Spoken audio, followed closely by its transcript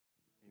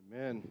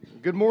Amen.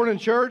 Good morning,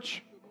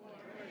 church.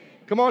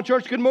 Come on,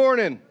 church. Good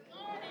morning.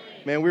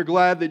 Man, we're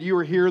glad that you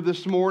are here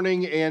this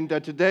morning. And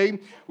today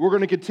we're going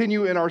to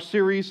continue in our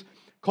series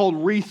called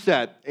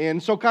Reset.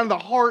 And so kind of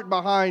the heart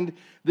behind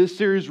this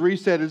series,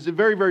 Reset, is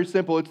very, very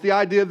simple. It's the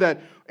idea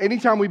that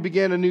anytime we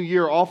begin a new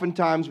year,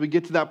 oftentimes we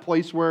get to that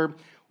place where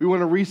we want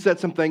to reset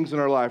some things in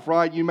our life,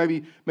 right? You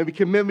maybe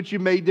commitments you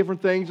made,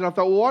 different things. And I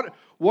thought, well,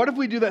 what if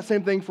we do that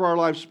same thing for our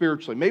lives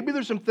spiritually? Maybe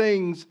there's some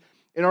things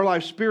in our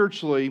life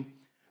spiritually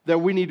that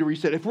we need to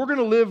reset. If we're going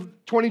to live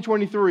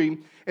 2023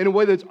 in a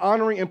way that's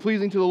honoring and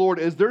pleasing to the Lord,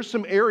 there's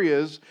some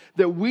areas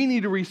that we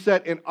need to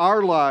reset in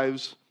our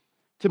lives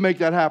to make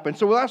that happen.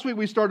 So last week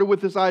we started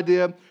with this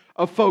idea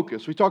of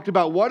focus. We talked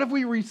about what if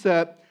we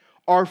reset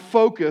our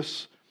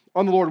focus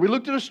on the Lord. We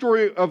looked at a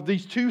story of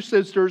these two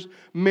sisters,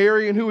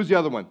 Mary and who was the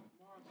other one?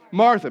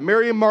 Martha,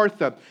 Mary and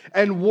Martha.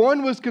 And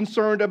one was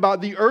concerned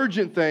about the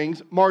urgent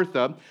things,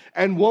 Martha,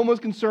 and one was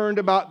concerned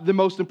about the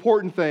most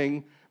important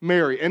thing,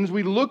 Mary. And as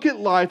we look at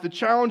life, the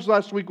challenge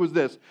last week was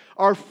this.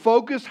 Our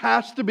focus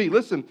has to be,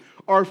 listen,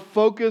 our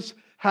focus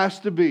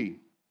has to be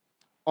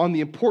on the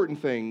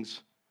important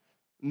things,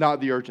 not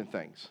the urgent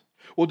things.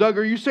 Well, Doug,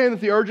 are you saying that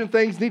the urgent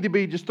things need to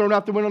be just thrown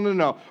out the window?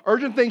 No.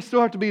 Urgent things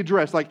still have to be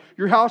addressed. Like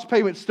your house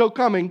payment's still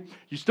coming.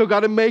 You still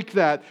got to make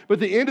that. But at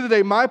the end of the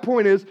day, my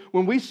point is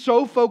when we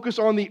so focus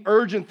on the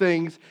urgent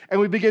things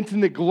and we begin to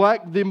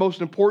neglect the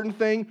most important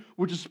thing,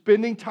 which is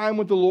spending time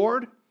with the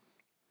Lord,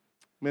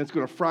 man, it's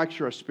going to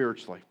fracture us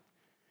spiritually.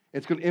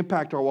 It's going to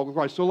impact our walk with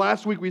Christ. So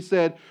last week we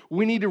said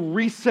we need a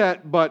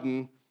reset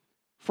button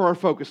for our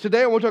focus.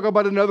 Today I want to talk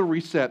about another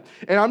reset.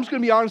 And I'm just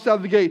going to be honest out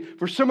of the gate.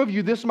 For some of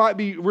you, this might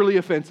be really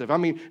offensive. I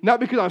mean,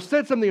 not because I've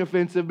said something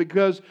offensive,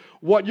 because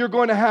what you're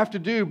going to have to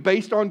do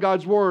based on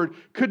God's word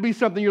could be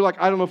something you're like,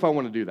 I don't know if I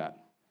want to do that.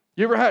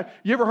 You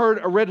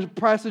ever read a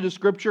passage of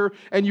scripture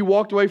and you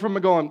walked away from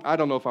it going, I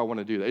don't know if I want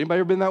to do that. Anybody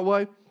ever been that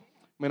way? I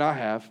mean, I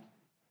have.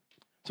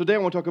 So today I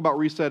want to talk about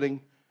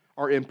resetting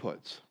our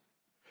inputs.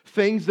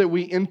 Things that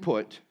we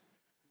input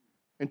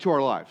into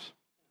our lives.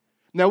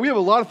 Now, we have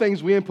a lot of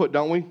things we input,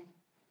 don't we?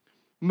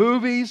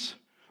 Movies,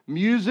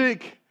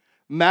 music,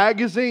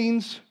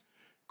 magazines,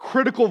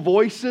 critical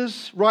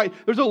voices, right?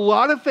 There's a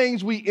lot of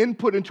things we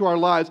input into our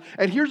lives.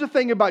 And here's the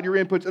thing about your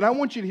inputs, and I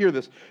want you to hear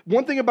this.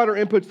 One thing about our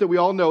inputs that we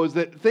all know is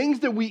that things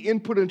that we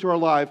input into our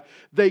life,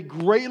 they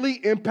greatly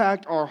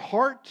impact our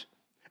heart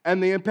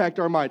and they impact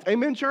our minds.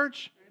 Amen,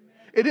 church?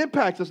 It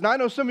impacts us. Now, I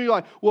know some of you are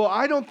like, well,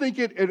 I don't think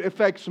it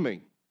affects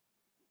me.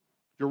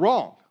 You're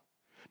wrong.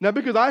 Not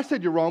because I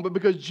said you're wrong, but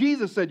because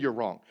Jesus said you're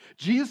wrong.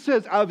 Jesus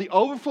says, out of the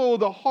overflow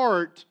of the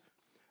heart,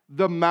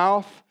 the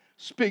mouth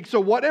speaks. So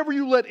whatever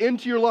you let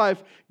into your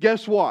life,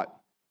 guess what?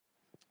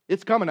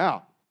 It's coming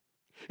out.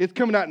 It's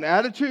coming out in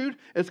attitude.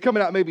 It's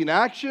coming out maybe in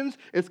actions.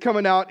 It's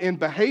coming out in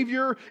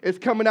behavior. It's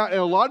coming out in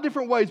a lot of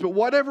different ways. But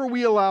whatever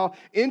we allow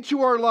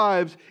into our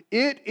lives,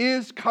 it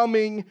is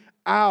coming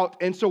out.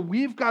 And so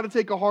we've got to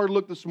take a hard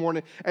look this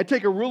morning and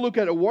take a real look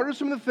at it. What are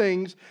some of the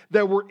things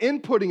that we're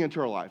inputting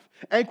into our life?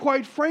 And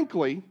quite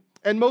frankly,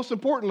 and most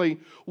importantly,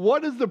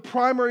 what is the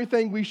primary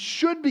thing we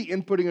should be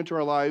inputting into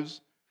our lives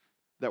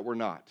that we're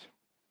not?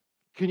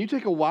 Can you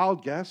take a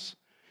wild guess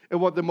at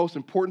what the most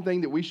important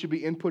thing that we should be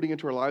inputting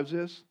into our lives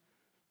is?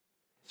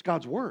 It's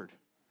God's word,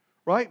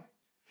 right?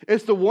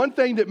 It's the one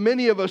thing that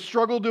many of us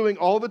struggle doing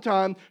all the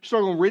time,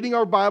 struggle reading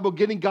our Bible,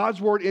 getting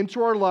God's word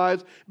into our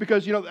lives,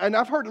 because, and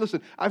I've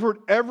heard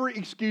every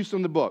excuse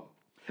in the book.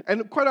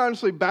 And quite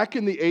honestly, back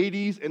in the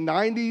 80s and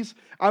 90s,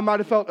 I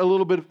might have felt a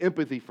little bit of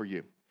empathy for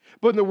you.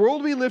 But in the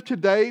world we live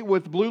today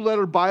with Blue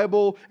Letter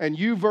Bible and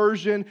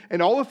YouVersion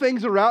and all the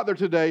things that are out there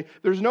today,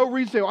 there's no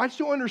reason to say, I just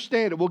don't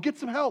understand it. Well, get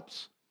some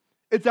helps.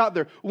 It's out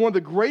there. One of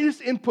the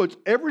greatest inputs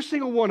every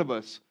single one of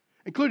us,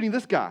 including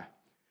this guy,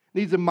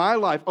 needs in my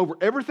life over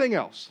everything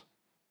else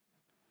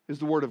is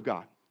the Word of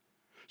God.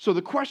 So the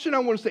question I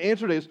want us to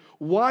answer today is,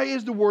 why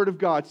is the Word of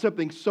God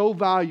something so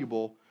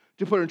valuable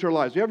to put into our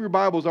lives? If you have your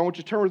Bibles, I want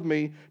you to turn with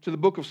me to the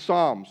book of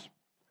Psalms.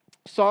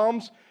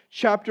 Psalms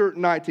chapter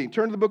 19.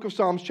 Turn to the book of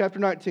Psalms chapter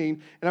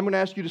 19, and I'm going to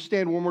ask you to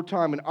stand one more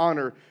time in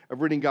honor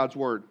of reading God's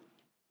Word.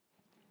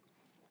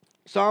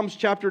 Psalms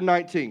chapter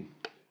 19.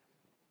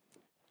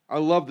 I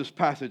love this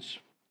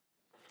passage.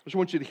 I just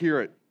want you to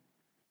hear it.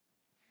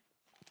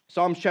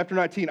 Psalms chapter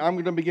 19, I'm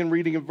going to begin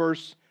reading in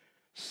verse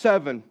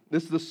 7.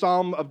 This is the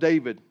Psalm of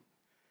David.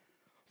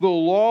 The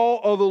law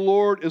of the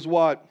Lord is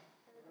what?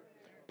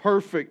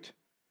 Perfect,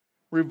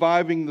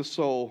 reviving the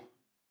soul.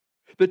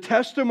 The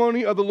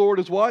testimony of the Lord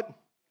is what?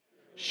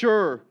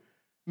 Sure,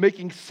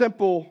 making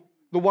simple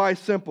the wise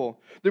simple.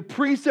 The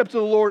precepts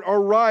of the Lord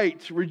are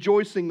right,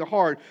 rejoicing the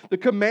heart. The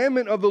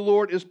commandment of the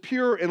Lord is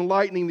pure,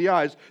 enlightening the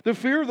eyes. The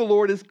fear of the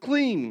Lord is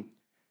clean,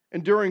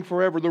 enduring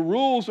forever. The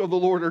rules of the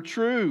Lord are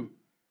true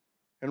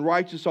and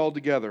righteous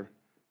altogether.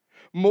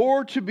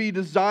 More to be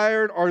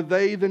desired are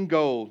they than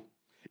gold,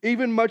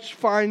 even much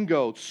fine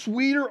gold,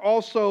 sweeter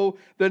also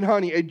than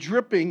honey, a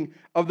dripping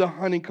of the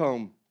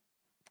honeycomb.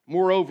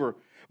 Moreover,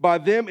 By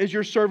them is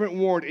your servant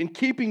warned. In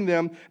keeping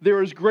them,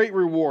 there is great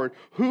reward.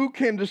 Who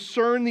can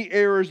discern the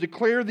errors,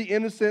 declare the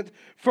innocent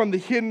from the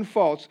hidden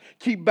faults?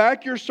 Keep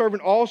back your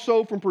servant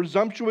also from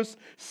presumptuous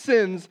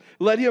sins.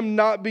 Let him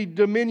not be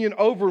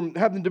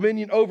have the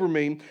dominion over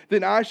me.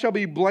 Then I shall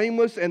be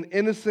blameless and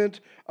innocent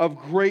of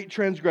great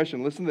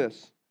transgression. Listen to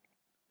this.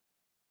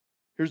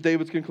 Here's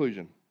David's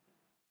conclusion.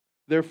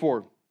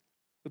 Therefore,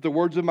 let the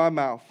words of my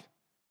mouth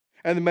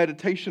and the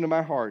meditation of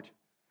my heart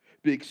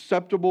be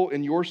acceptable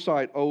in your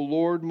sight, O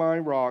Lord, my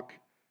rock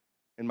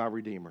and my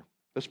redeemer.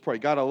 Let's pray.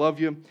 God, I love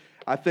you.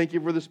 I thank you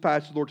for this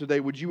passage, Lord,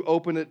 today. Would you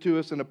open it to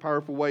us in a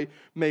powerful way?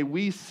 May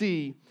we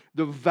see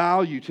the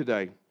value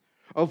today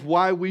of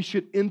why we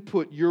should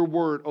input your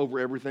word over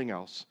everything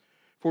else.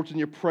 For it's in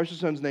your precious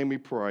Son's name we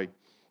pray.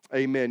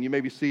 Amen. You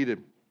may be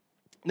seated.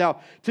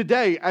 Now,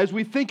 today, as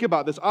we think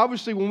about this,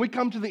 obviously, when we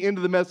come to the end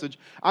of the message,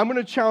 I'm going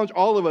to challenge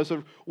all of us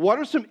of what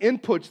are some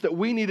inputs that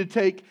we need to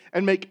take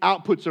and make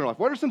outputs in our life?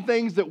 What are some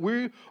things that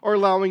we are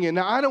allowing in?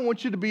 Now, I don't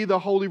want you to be the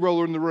holy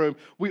roller in the room.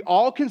 We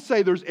all can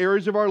say there's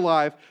areas of our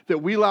life that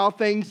we allow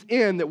things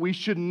in that we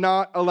should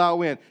not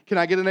allow in. Can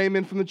I get an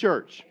amen from the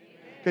church?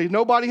 Okay,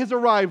 nobody has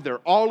arrived there.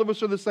 All of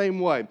us are the same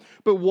way.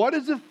 But what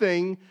is the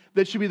thing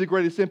that should be the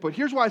greatest input?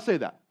 Here's why I say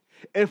that.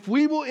 If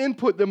we will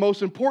input the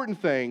most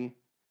important thing,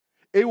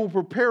 it will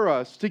prepare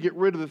us to get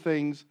rid of the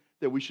things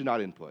that we should not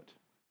input,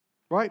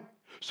 right?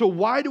 So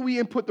why do we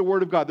input the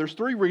Word of God? There's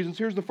 3 reasons.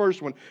 Here's the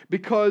first one.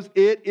 Because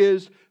it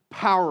is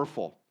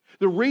powerful.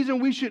 The reason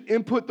we should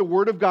input the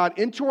Word of God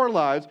into our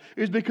lives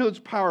is because it's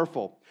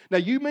powerful. Now,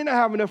 you may not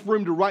have enough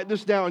room to write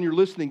this down on your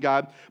listening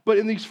guide, but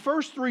in these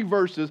first 3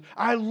 verses,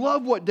 I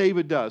love what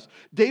David does.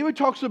 David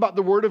talks about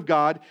the Word of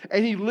God,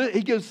 and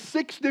he gives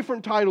 6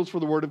 different titles for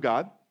the Word of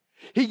God.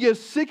 He gives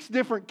 6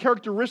 different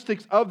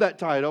characteristics of that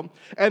title,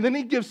 and then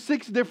he gives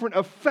 6 different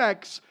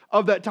effects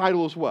of that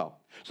title as well.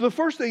 So the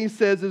first thing he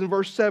says is in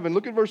verse 7.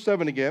 Look at verse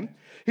 7 again.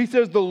 He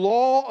says, the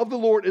law of the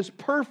Lord is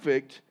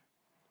perfect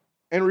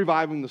and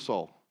reviving the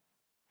soul.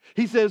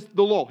 He says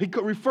the law. He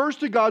refers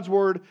to God's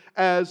word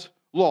as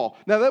law.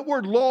 Now that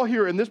word law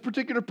here in this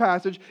particular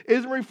passage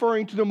isn't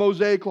referring to the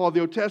Mosaic law of the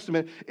Old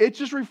Testament. It's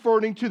just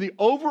referring to the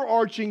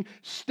overarching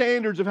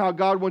standards of how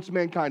God wants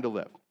mankind to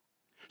live.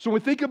 So when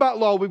we think about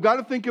law, we've got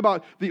to think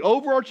about the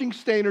overarching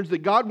standards that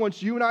God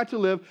wants you and I to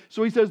live.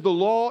 So he says the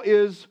law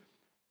is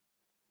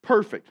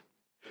perfect.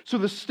 So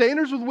the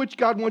standards with which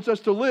God wants us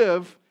to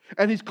live,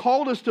 and he's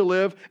called us to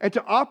live and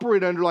to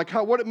operate under, like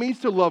what it means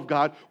to love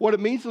God, what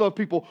it means to love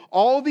people,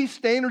 all these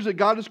standards that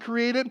God has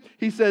created,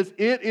 he says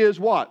it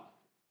is what?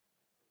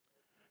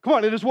 Come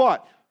on, it is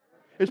what?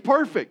 It's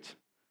perfect.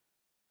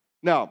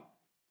 Now,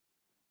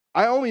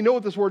 I only know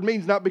what this word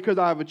means not because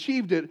I have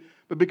achieved it,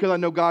 but because I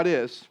know God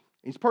is.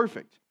 He's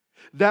perfect.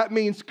 That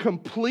means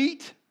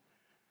complete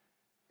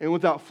and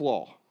without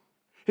flaw.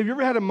 Have you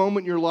ever had a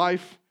moment in your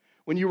life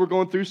when you were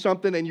going through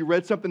something and you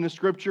read something in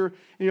Scripture and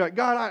you're like,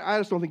 God, I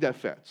just don't think that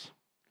fits.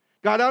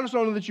 God, I just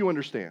don't know that you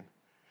understand.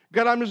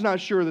 God, I'm just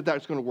not sure that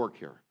that's going to work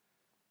here.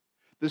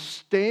 The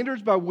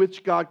standards by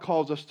which God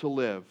calls us to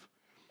live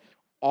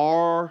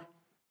are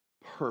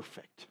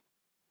perfect.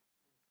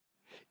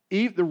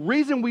 The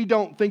reason we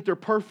don't think they're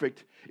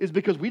perfect is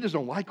because we just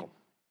don't like them.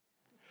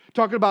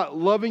 Talking about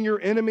loving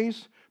your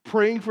enemies,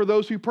 praying for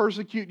those who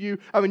persecute you.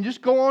 I mean,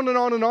 just go on and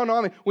on and on and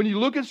on. When you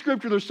look at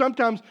Scripture, there's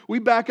sometimes we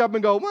back up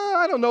and go, well,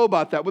 I don't know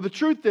about that. But the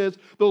truth is,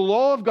 the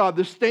law of God,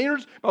 the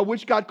standards by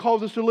which God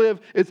calls us to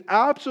live, is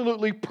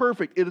absolutely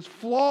perfect. It is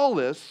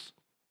flawless.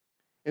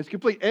 It's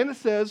complete. And it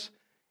says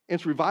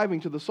it's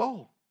reviving to the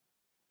soul.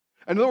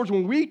 In other words,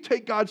 when we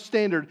take God's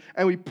standard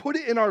and we put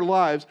it in our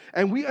lives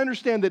and we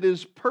understand that it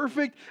is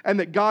perfect and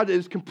that God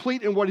is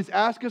complete in what he's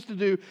asked us to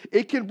do,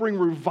 it can bring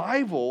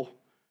revival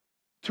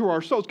to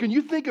our souls. Can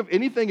you think of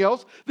anything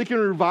else that can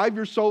revive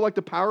your soul like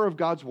the power of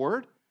God's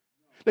word?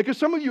 Because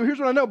some of you, here's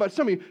what I know about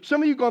some of you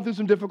have gone through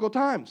some difficult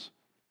times.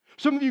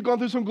 Some of you have gone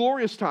through some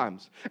glorious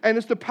times. And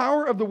it's the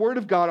power of the word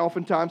of God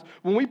oftentimes,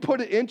 when we put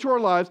it into our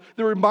lives,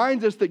 that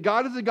reminds us that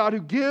God is the God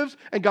who gives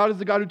and God is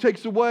the God who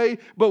takes away,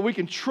 but we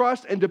can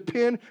trust and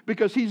depend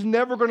because he's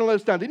never going to let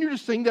us down. Didn't you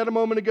just sing that a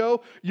moment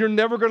ago? You're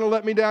never going to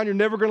let me down. You're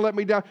never going to let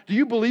me down. Do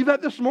you believe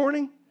that this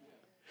morning?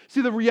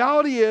 See, the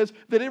reality is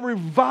that it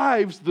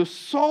revives the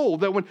soul,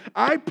 that when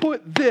I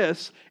put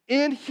this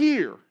in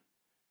here,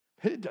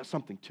 it does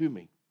something to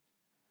me.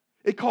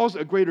 It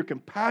causes a greater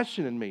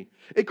compassion in me.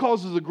 It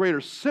causes a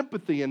greater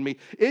sympathy in me.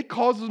 It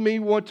causes me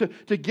want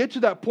to get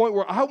to that point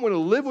where I want to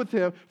live with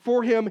him,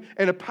 for him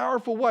in a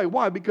powerful way.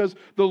 Why? Because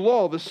the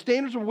law, the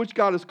standards of which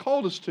God has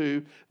called us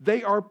to,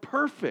 they are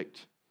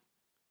perfect.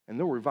 And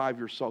they'll revive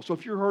your soul. So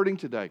if you're hurting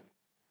today,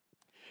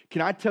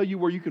 can I tell you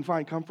where you can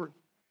find comfort?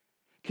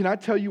 Can I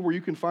tell you where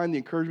you can find the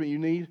encouragement you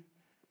need?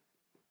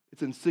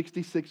 It's in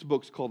 66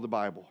 books called the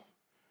Bible.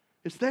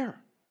 It's there.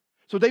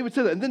 So David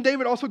said that. And then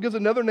David also gives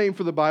another name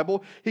for the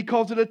Bible. He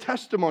calls it a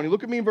testimony.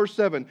 Look at me in verse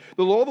 7.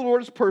 The law of the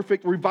Lord is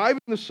perfect, reviving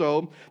the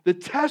soul. The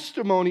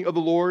testimony of the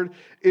Lord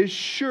is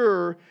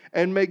sure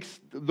and makes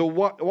the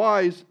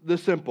wise the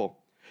simple.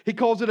 He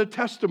calls it a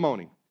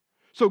testimony.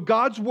 So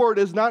God's word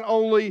is not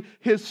only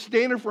his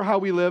standard for how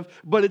we live,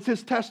 but it's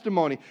his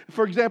testimony.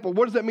 For example,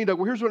 what does that mean, Doug?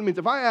 Well, here's what it means.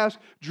 If I ask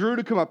Drew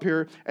to come up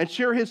here and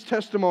share his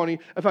testimony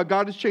of how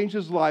God has changed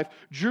his life,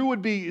 Drew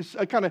would be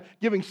kind of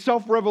giving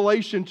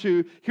self-revelation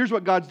to, here's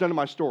what God's done in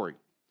my story.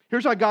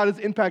 Here's how God has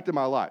impacted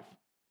my life.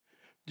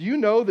 Do you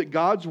know that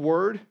God's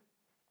word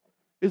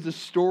is the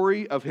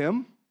story of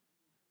him?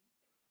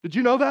 Did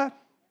you know that?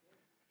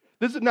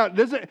 It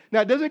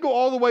doesn't go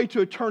all the way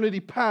to eternity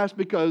past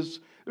because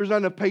there's not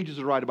enough pages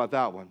to write about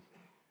that one.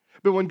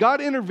 But when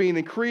God intervened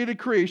and created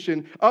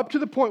creation up to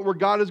the point where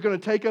God is going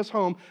to take us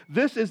home,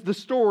 this is the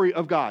story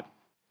of God.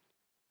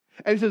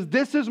 And he says,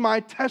 this is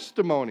my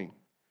testimony.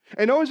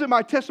 And not only is it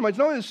my testimony, it's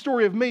not only the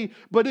story of me,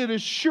 but it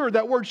is sure.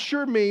 That word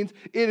sure means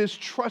it is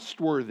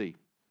trustworthy.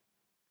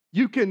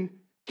 You can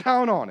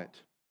count on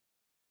it.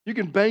 You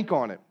can bank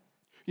on it.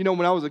 You know,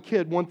 when I was a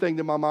kid, one thing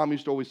that my mom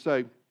used to always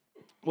say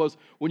was,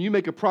 when you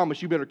make a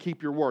promise, you better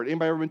keep your word.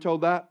 Anybody ever been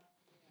told that?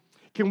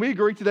 Can we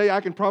agree today I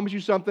can promise you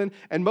something,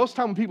 and most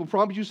time when people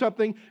promise you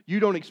something,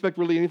 you don't expect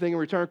really anything in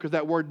return because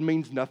that word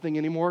means nothing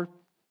anymore,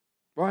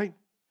 right?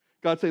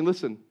 God's saying,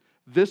 listen,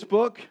 this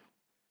book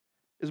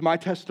is my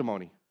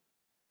testimony,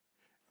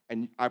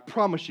 and I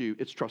promise you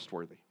it's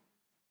trustworthy.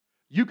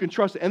 You can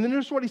trust it. And then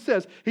here's what he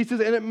says. He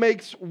says, and it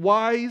makes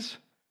wise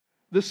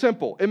the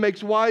simple. It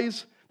makes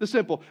wise the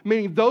simple,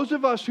 meaning those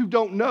of us who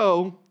don't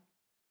know,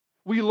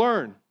 we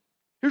learn.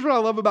 Here's what I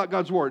love about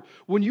God's word.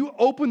 When you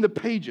open the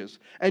pages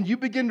and you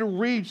begin to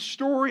read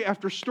story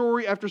after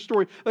story after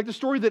story, like the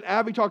story that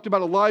Abby talked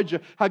about Elijah,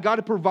 how God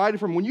had provided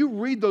for him. When you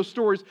read those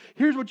stories,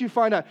 here's what you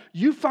find out.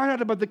 You find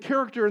out about the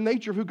character and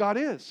nature of who God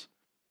is.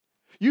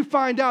 You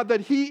find out that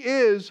he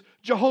is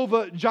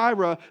Jehovah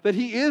Jireh, that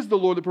he is the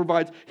Lord that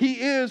provides. He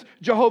is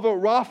Jehovah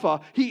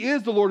Rapha. He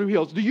is the Lord who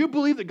heals. Do you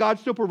believe that God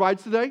still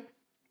provides today?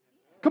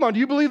 Come on, do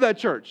you believe that,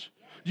 church?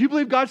 Do you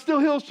believe God still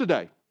heals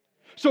today?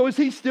 So is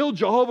he still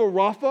Jehovah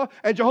Rapha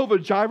and Jehovah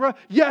Jireh?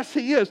 Yes,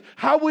 he is.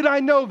 How would I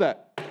know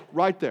that?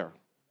 Right there.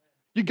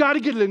 You got to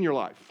get it in your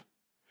life.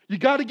 You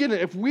got to get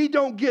it. If we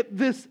don't get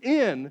this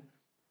in,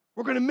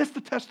 we're going to miss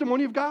the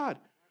testimony of God.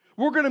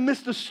 We're going to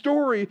miss the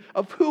story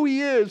of who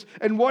he is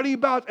and what he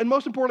about, and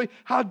most importantly,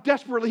 how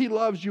desperately he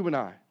loves you and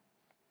I.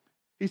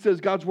 He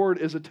says God's word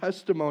is a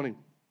testimony.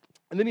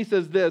 And then he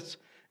says this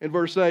in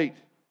verse 8.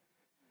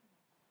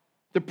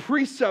 The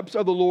precepts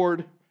of the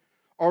Lord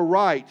are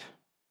right,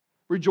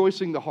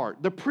 rejoicing the heart.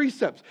 The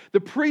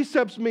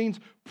precepts means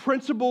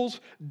principles,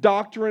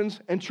 doctrines,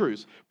 and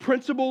truths.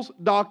 Principles,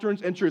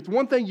 doctrines, and truths.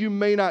 One thing you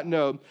may not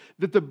know,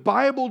 that the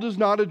Bible does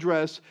not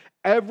address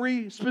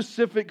every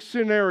specific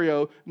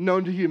scenario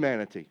known to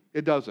humanity.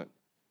 It doesn't.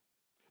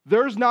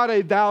 There's not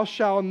a thou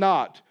shalt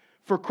not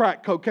for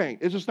crack cocaine.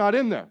 It's just not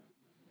in there.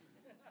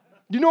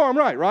 You know I'm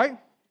right?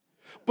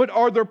 But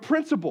are there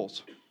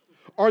principles?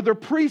 Are there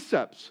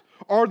precepts?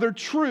 Are there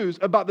truths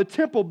about the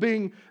temple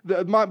being,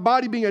 my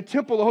body being a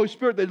temple of the Holy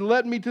Spirit that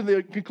led me to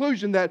the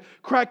conclusion that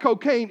crack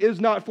cocaine is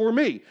not for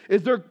me?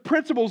 Is there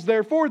principles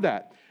there for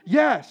that?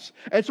 Yes.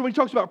 And so when he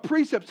talks about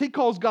precepts, he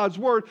calls God's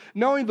word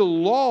not only the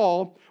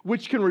law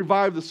which can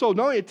revive the soul,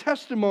 not only a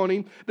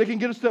testimony that can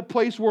get us to that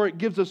place where it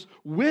gives us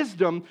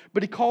wisdom,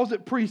 but he calls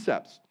it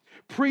precepts.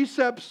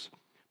 Precepts,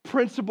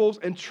 principles,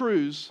 and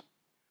truths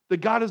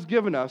that God has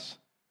given us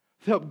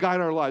to help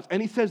guide our lives.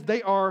 And he says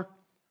they are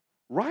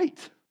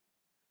right.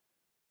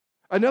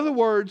 In other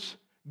words,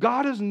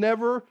 God is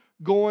never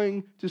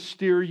going to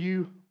steer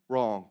you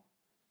wrong.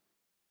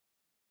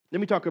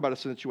 Let me talk about a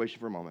situation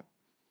for a moment.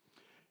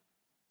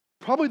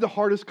 Probably the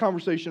hardest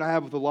conversation I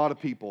have with a lot of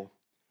people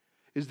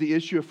is the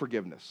issue of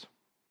forgiveness.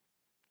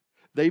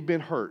 They've been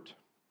hurt.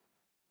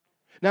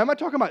 Now, I'm not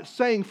talking about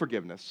saying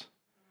forgiveness.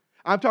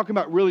 I'm talking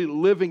about really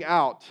living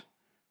out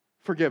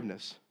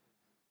forgiveness.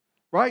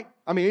 Right?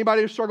 I mean,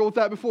 anybody struggled with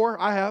that before?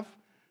 I have.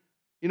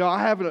 You know,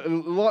 I haven't a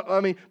lot,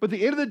 but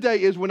the end of the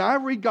day is when I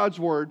read God's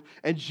word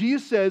and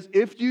Jesus says,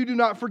 if you do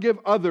not forgive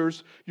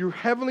others, your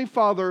heavenly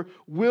Father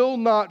will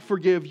not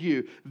forgive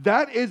you.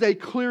 That is a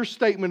clear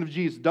statement of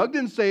Jesus. Doug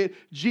didn't say it,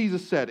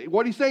 Jesus said it.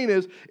 What he's saying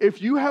is,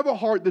 if you have a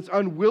heart that's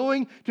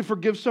unwilling to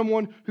forgive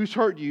someone who's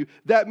hurt you,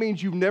 that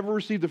means you've never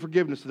received the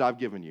forgiveness that I've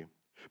given you.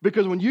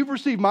 Because when you've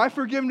received my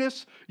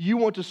forgiveness, you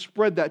want to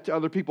spread that to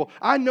other people.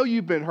 I know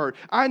you've been hurt.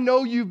 I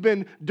know you've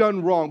been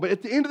done wrong. But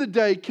at the end of the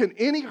day, can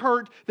any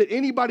hurt that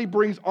anybody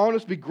brings on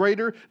us be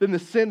greater than the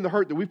sin and the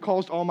hurt that we've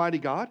caused Almighty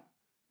God?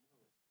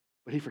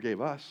 But he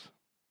forgave us.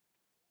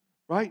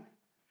 Right?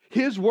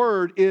 His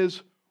word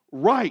is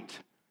right.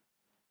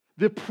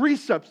 The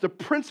precepts, the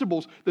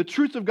principles, the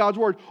truths of God's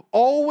word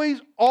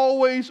always,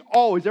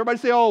 everybody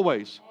say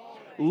always,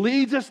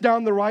 leads us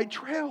down the right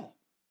trail.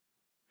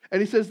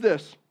 And he says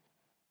this,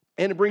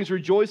 and it brings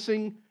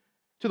rejoicing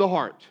to the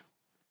heart.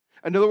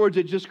 In other words,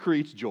 it just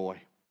creates joy.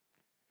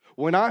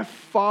 When I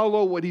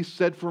follow what he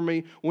said for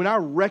me, when I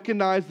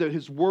recognize that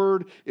his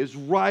word is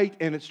right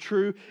and it's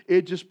true,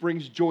 it just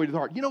brings joy to the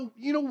heart. You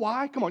know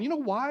why? Come on, you know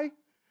why?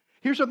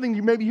 Here's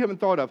something maybe you haven't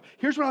thought of.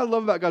 Here's what I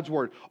love about God's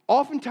word.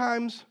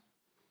 Oftentimes,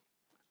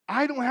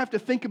 I don't have to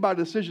think about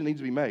a decision that needs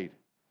to be made.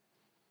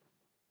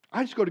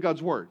 I just go to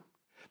God's word.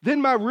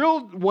 Then my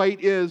real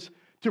weight is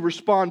to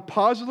respond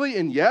positively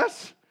and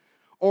yes,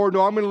 or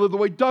no, I'm going to live the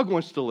way Doug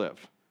wants to live.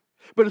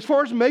 But as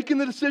far as making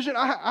the decision,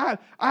 I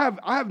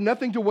have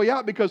nothing to weigh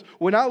out, because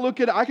when I look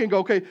at it, I can go,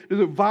 okay, does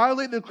it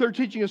violate the clear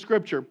teaching of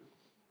Scripture?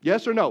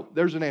 Yes or no?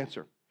 There's an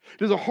answer.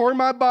 Does it harm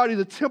my body,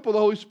 the temple of the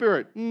Holy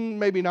Spirit?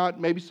 Maybe not,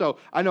 maybe so.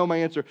 I know my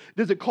answer.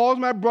 Does it cause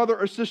my brother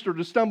or sister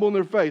to stumble in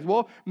their faith?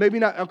 Well, maybe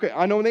not. Okay,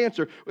 I know the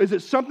answer. Is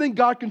it something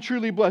God can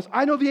truly bless?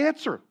 I know the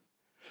answer.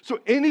 So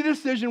any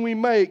decision we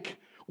make,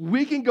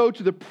 we can go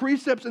to the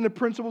precepts and the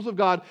principles of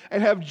God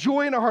and have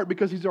joy in our heart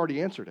because He's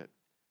already answered it.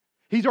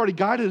 He's already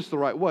guided us the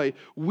right way.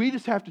 We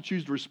just have to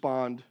choose to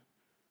respond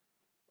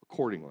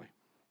accordingly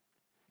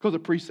because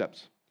of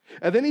precepts.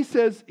 And then he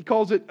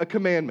calls it a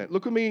commandment.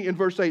 Look with me in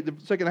verse 8, the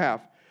second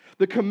half.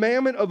 The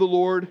commandment of the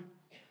Lord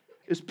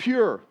is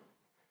pure,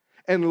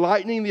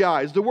 enlightening the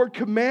eyes. The word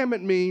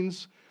commandment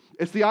means,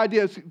 it's the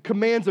idea, it's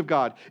commands of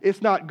God.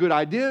 It's not good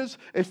ideas,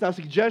 it's not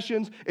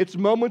suggestions, it's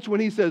moments when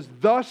he says,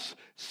 thus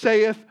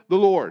saith the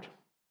Lord.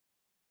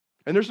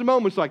 And there's some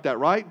moments like that,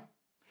 right?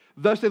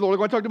 Thus saith the Lord.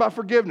 When I talked about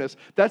forgiveness,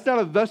 that's not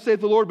a thus saith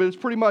the Lord, but it's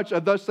pretty much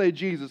a thus saith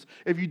Jesus.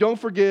 If you don't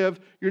forgive,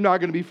 you're not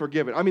going to be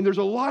forgiven. I mean, there's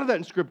a lot of that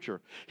in Scripture.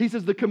 He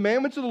says the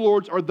commandments of the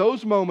Lord are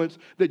those moments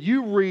that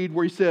you read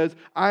where he says,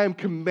 I am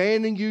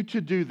commanding you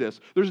to do this.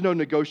 There's no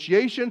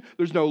negotiation.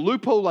 There's no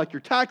loophole like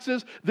your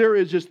taxes. There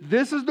is just,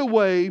 this is the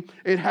way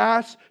it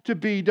has to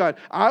be done.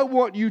 I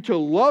want you to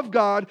love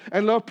God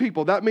and love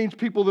people. That means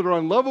people that are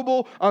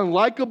unlovable,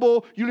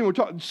 unlikable. You don't even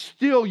talk.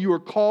 Still, you are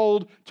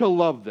called to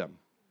love them.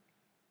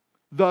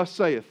 Thus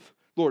saith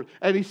Lord.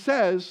 And he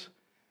says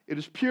it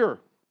is pure.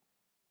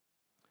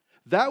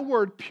 That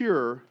word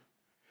pure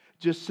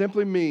just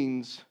simply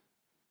means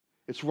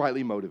it's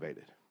rightly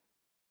motivated.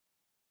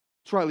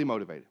 It's rightly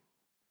motivated.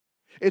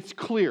 It's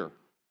clear.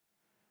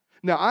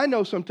 Now, I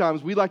know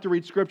sometimes we like to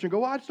read Scripture and go,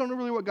 well, I just don't know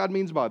really what God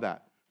means by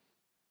that.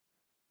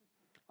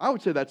 I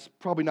would say that's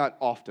probably not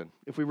often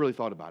if we really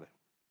thought about it.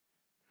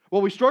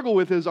 What we struggle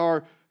with is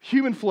our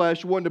human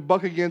flesh wanting to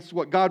buck against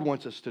what God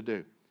wants us to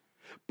do.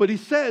 But he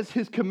says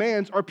his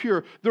commands are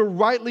pure. They're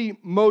rightly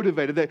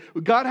motivated.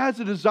 That God has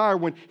a desire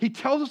when he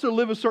tells us to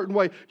live a certain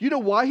way. You know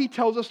why he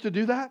tells us to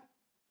do that?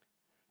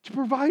 To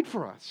provide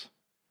for us.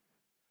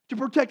 To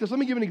protect us. Let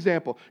me give you an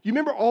example. You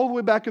remember all the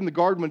way back in the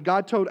garden when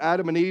God told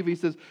Adam and Eve, he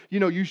says,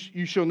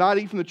 you shall not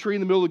eat from the tree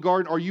in the middle of the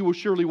garden or you will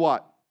surely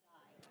what?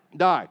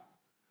 Die.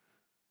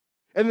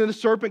 And then the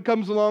serpent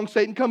comes along,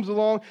 Satan comes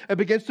along and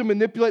begins to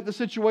manipulate the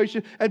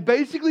situation and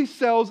basically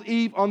sells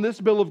Eve on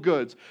this bill of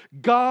goods.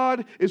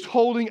 God is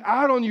holding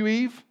out on you,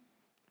 Eve.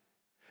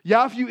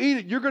 Yeah, if you eat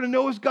it, you're going to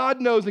know as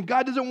God knows, and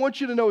God doesn't want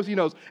you to know as he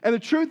knows. And the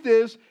truth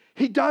is,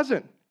 he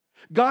doesn't.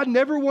 God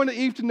never wanted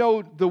Eve to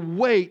know the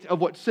weight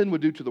of what sin would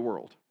do to the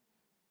world.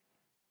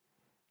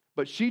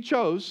 But she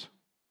chose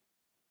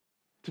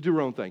to do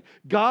her own thing.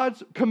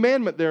 God's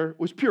commandment there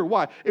was pure.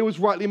 Why? It was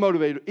rightly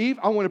motivated. Eve,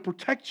 I want to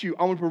protect you.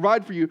 I want to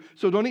provide for you,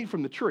 so don't eat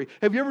from the tree.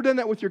 Have you ever done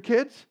that with your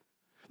kids?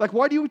 Like,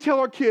 why do you tell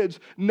our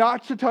kids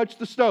not to touch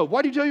the stove?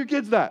 Why do you tell your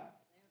kids that?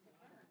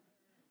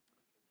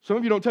 Some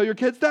of you don't tell your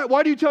kids that.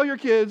 Why do you tell your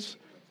kids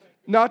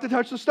not to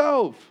touch the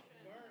stove?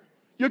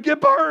 You'll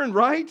get burned,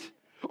 right?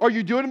 Are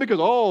you doing it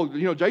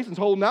because, Jason's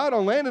holding out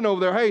on Landon over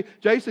there. Hey,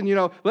 Jason,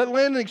 let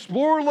Landon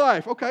explore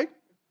life. Okay.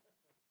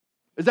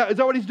 Is that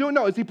what he's doing?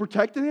 No. Is he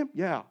protecting him?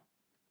 Yeah.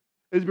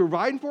 Is he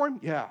providing for him?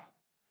 Yeah.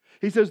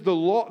 He says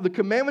the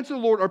commandments of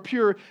the Lord are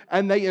pure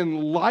and they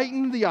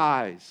enlighten the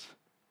eyes.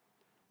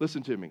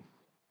 Listen to me.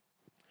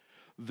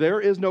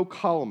 There is no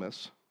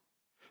columnist.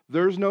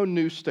 There's no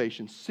news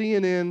station,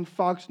 CNN,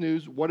 Fox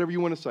News, whatever you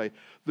want to say.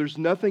 There's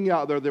nothing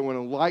out there that will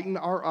enlighten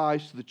our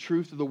eyes to the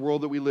truth of the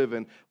world that we live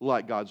in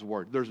like God's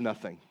Word. There's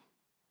nothing.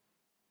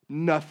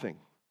 Nothing.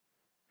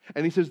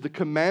 And he says the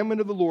commandment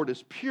of the Lord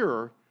is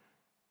pure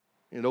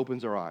and it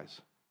opens our eyes.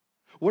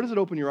 What does it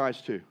open your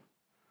eyes to?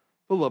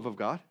 The love of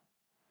God.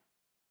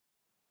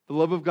 The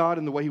love of God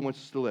and the way he wants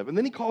us to live. And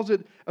then he calls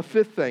it a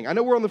fifth thing. I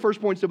know we're on the first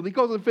point still, but he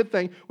calls it a fifth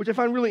thing, which I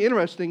find really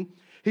interesting.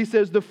 He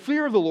says the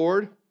fear of the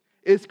Lord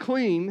is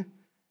clean,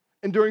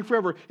 enduring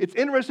forever. It's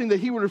interesting that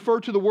he would refer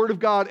to the word of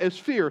God as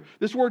fear.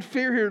 This word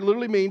fear here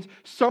literally means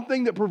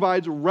something that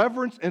provides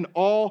reverence and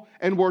awe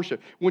and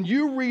worship. When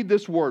you read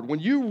this word, when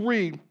you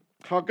read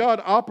how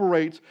God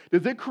operates,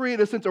 does it create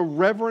a sense of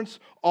reverence,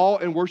 awe,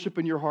 and worship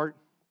in your heart?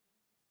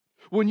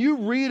 When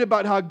you read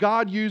about how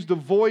God used the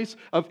voice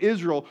of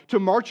Israel to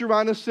march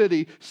around a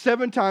city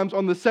 7 times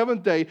on the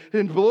 7th day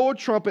and blow a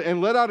trumpet and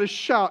let out a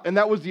shout, and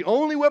that was the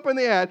only weapon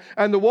they had,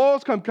 and the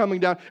walls come coming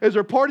down, is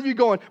there part of you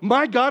going,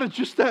 my God is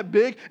just that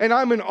big, and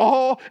I'm in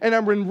awe, and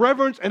I'm in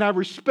reverence, and I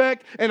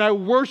respect, and I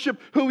worship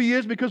who he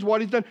is because of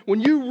what he's done? When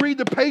you read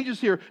the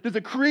pages here, does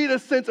it create a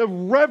sense of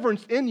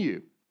reverence in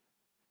you?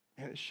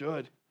 And it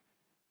should.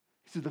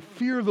 He says the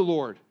fear of the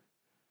Lord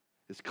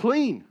is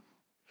clean.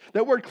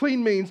 That word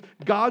clean means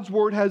God's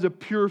word has a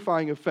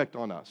purifying effect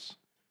on us.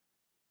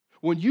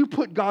 When you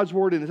put God's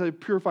word in, it has a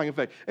purifying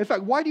effect. In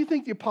fact, why do you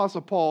think the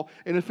Apostle Paul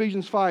in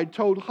Ephesians 5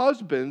 told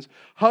husbands,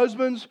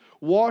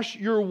 wash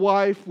your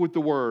wife with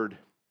the word?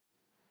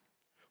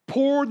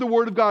 Pour the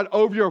Word of God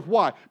over your life.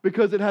 Why?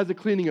 Because it has a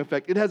cleaning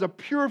effect. It has a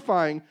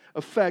purifying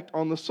effect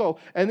on the soul.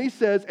 And he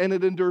says, and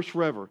it endures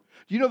forever.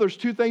 Do you know there's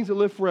two things that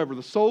live forever?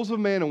 The souls of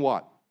man and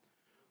what?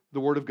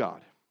 The Word of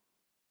God.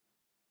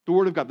 The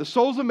Word of God. The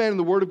souls of man and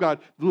the Word of God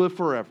live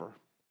forever.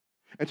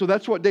 And so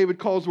that's what David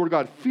calls the Word of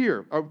God.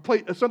 Fear,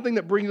 something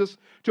that brings us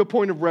to a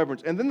point of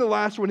reverence. And then the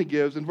last one he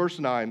gives in verse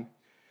 9,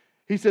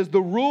 he says,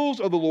 the rules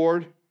of the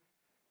Lord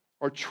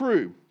are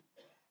true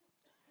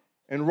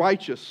and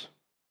righteous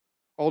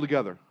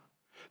altogether.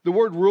 The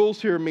word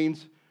rules here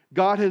means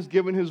God has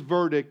given his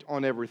verdict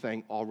on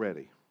everything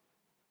already.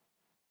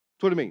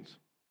 That's what it means.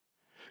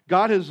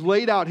 God has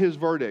laid out his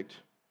verdict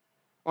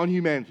on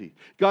humanity.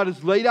 God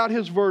has laid out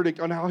his verdict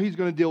on how he's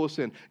going to deal with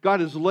sin. God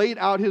has laid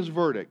out his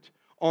verdict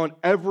on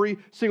every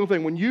single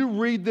thing. When you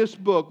read this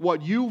book,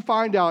 what you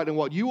find out and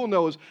what you will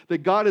know is that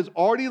God has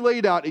already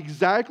laid out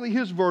exactly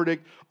his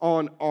verdict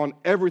on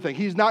everything.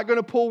 He's not going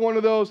to pull one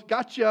of those,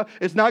 gotcha,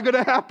 it's not going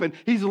to happen.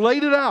 He's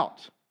laid it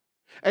out.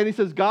 And he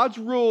says, God's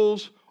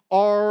rules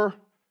are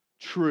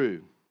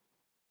true.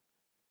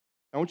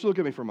 I want you to look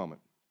at me for a moment.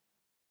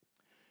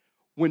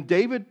 When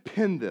David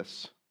penned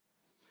this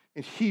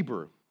in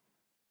Hebrew,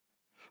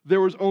 there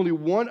was only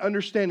one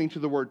understanding to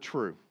the word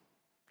true.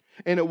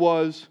 And it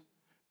was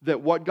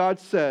that what God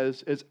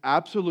says is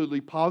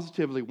absolutely,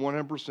 positively,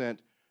 100%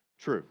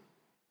 true.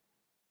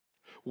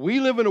 We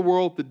live in a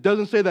world that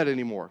doesn't say that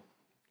anymore.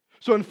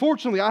 So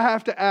unfortunately, I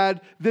have to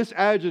add this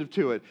adjective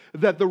to it,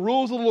 that the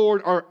rules of the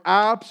Lord are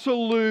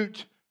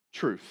absolute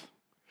truth.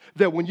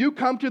 That when you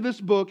come to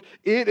this book,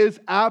 it is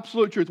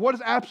absolute truth. What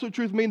does absolute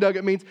truth mean, Doug?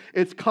 It means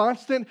it's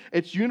constant,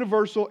 it's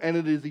universal, and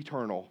it is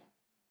eternal.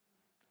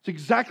 It's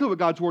exactly what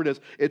God's word is.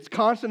 It's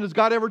constant. Does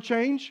God ever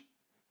change?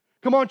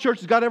 Come on, church,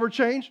 does God ever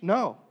change?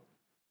 No.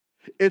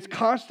 It's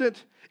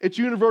constant, it's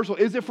universal.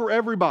 Is it for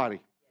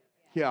everybody?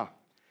 Yeah.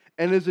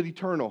 And is it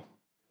eternal?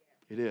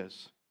 It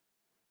is.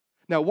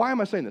 Now, why am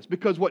I saying this?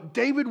 Because what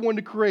David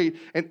wanted to create,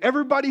 and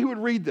everybody who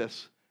would read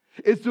this,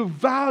 is the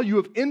value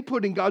of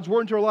inputting God's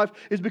word into our life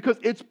is because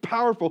it's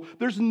powerful.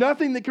 There's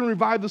nothing that can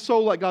revive the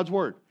soul like God's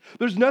word.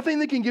 There's nothing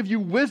that can give you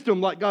wisdom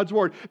like God's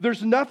word.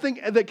 There's nothing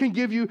that can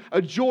give you a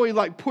joy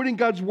like putting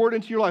God's word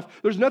into your life.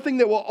 There's nothing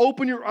that will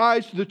open your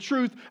eyes to the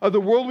truth of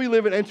the world we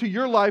live in and to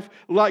your life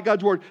like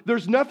God's word.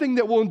 There's nothing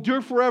that will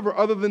endure forever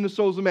other than the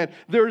souls of man.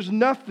 There's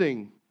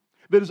nothing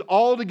that is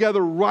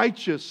altogether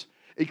righteous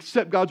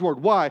except God's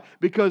word. Why?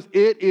 Because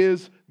it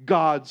is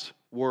God's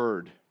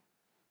word.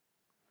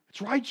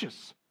 It's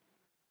righteous.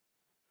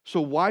 So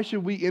why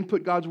should we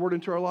input God's word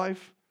into our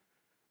life?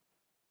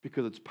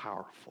 Because it's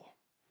powerful.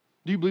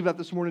 Do you believe that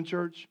this morning,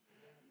 church?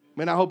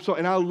 Man, I hope so.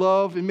 And I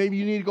love, and maybe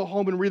you need to go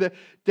home and read that.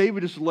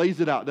 David just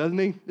lays it out, doesn't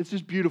he? It's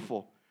just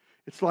beautiful.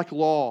 It's like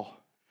law.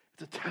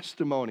 It's a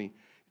testimony.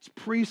 It's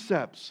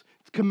precepts.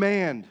 It's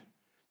command.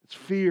 It's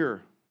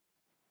fear.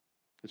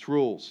 It's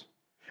rules.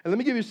 And let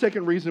me give you a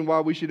second reason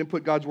why we should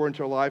input God's word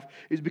into our life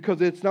is because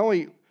it's not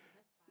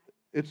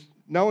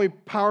only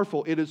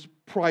powerful, it is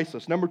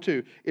priceless. Number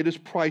two, it is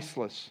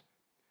priceless.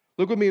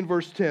 Look with me in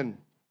verse 10.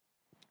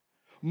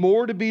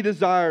 More to be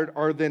desired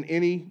are than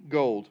any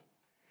gold,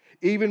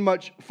 even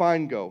much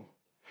fine gold.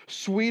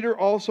 Sweeter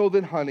also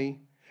than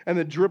honey and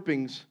the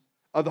drippings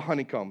of the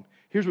honeycomb.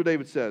 Here's what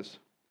David says.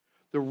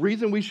 The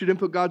reason we should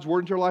input God's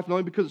word into our life, not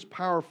only because it's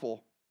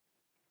powerful,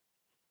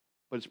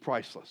 but it's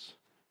priceless.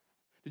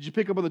 Did you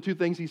pick up on the two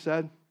things he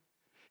said?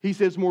 He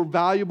says more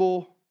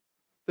valuable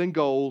than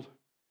gold,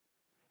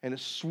 and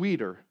it's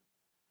sweeter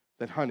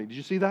than honey. Did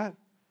you see that?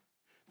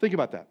 Think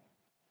about that.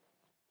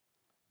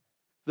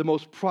 The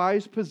most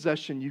prized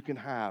possession you can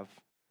have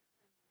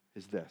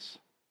is this.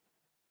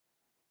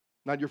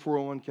 Not your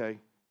 401k,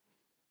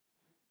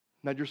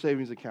 not your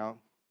savings account,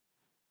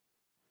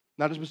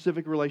 not a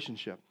specific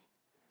relationship.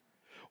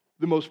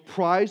 The most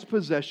prized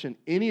possession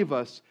any of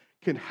us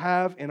can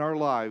have in our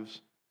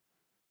lives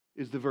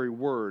is the very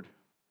word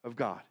of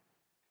God.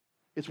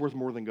 It's worth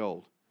more than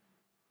gold.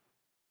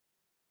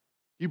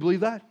 You believe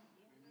that?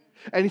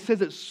 And he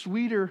says it's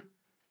sweeter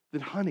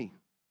than honey.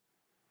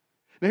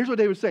 Now here's what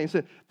David's saying. He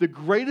said, the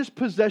greatest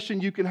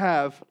possession you can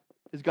have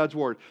is God's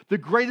word. The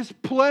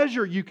greatest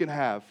pleasure you can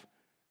have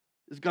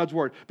is God's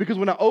word. Because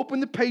when I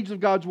open the pages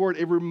of God's word,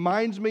 it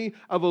reminds me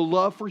of a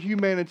love for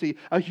humanity,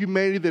 a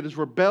humanity that has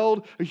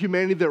rebelled, a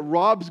humanity that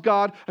robs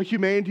God, a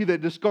humanity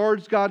that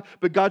discards God.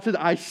 But God said,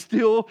 I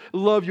still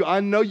love you.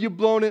 I know you've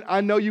blown it. I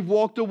know you've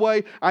walked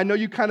away. I know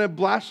you kind of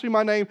blaspheme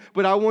my name,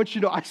 but I want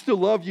you to know I still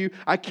love you.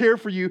 I care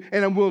for you,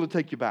 and I'm willing to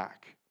take you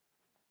back.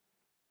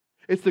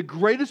 It's the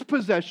greatest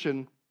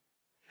possession,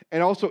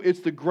 and also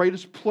it's the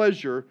greatest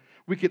pleasure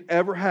we could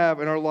ever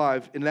have in our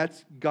lives, and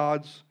that's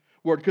God's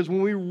word. Because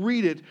when we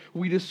read it,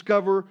 we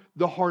discover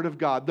the heart of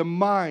God, the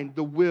mind,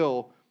 the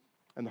will,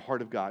 and the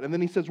heart of God. And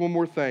then he says one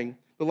more thing,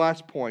 the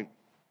last point.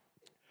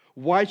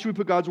 Why should we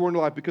put God's word in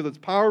our life? Because it's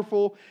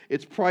powerful,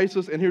 it's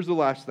priceless, and here's the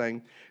last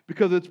thing,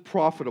 because it's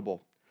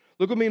profitable.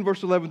 Look with me in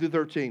verse 11 through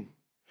 13.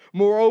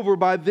 Moreover,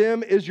 by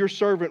them is your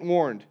servant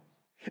warned,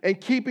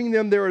 and keeping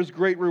them there is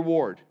great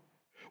reward.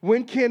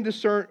 Who can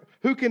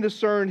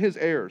discern his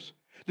errors?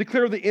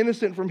 Declare the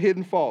innocent from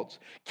hidden faults.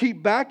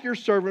 Keep back your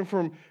servant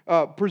from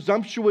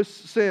presumptuous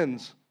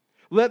sins.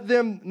 Let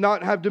them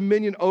not have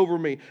dominion over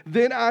me.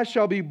 Then I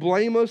shall be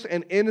blameless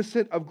and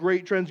innocent of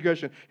great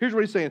transgression. Here's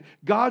what he's saying.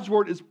 God's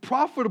word is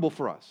profitable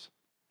for us.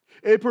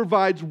 It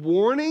provides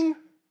warning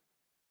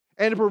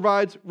and it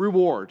provides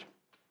reward.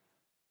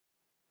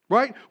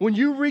 Right? When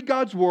you read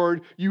God's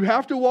word, you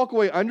have to walk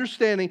away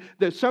understanding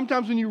that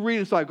sometimes when you read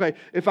it, it's like, okay,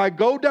 if I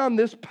go down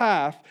this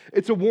path,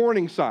 it's a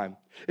warning sign.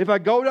 If I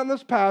go down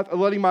this path of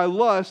letting my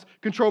lust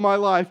control my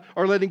life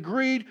or letting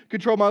greed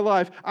control my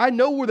life, I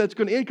know where that's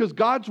going to end because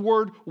God's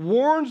word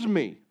warns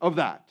me of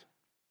that.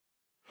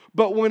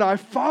 But when I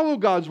follow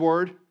God's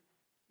word,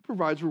 it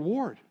provides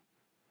reward.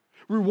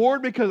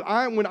 Reward because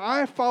when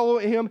I follow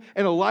Him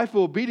in a life of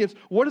obedience,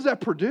 what does that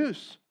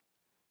produce?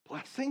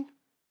 Blessing,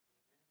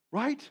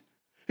 right?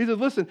 He says,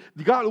 listen,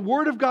 the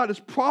word of God is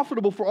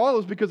profitable for all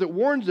of us because it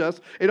warns us.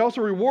 It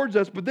also rewards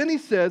us. But then he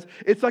says,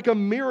 it's like a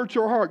mirror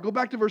to our heart. Go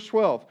back to verse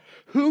 12.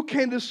 Who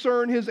can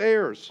discern his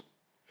errors?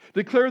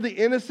 Declare the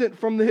innocent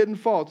from the hidden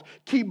faults.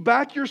 Keep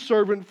back your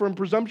servant from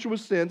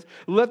presumptuous sins.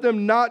 Let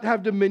them not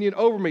have dominion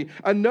over me.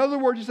 In other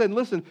words, he said,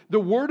 listen,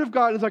 the word of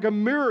God is like a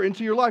mirror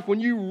into your life.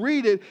 When you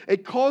read it,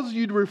 it causes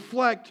you to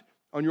reflect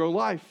on your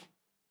life.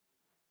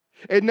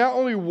 It not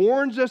only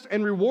warns us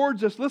and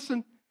rewards us,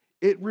 listen,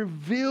 it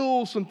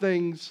reveals some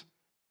things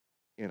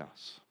in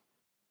us.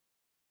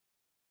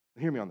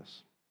 Hear me on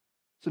this.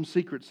 Some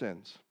secret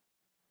sins.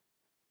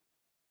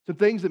 Some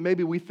things that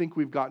maybe we think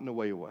we've gotten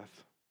away with.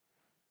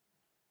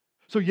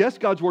 So yes,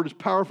 God's word is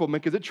powerful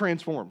because it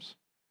transforms.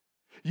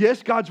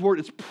 Yes, God's word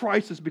is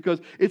priceless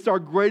because it's our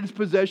greatest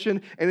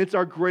possession and it's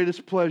our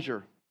greatest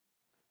pleasure.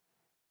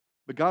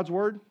 But God's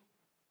word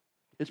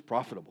is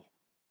profitable.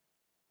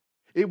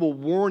 It will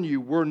warn you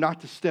where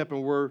not to step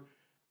and where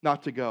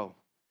not to go.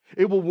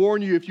 It will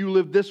warn you if you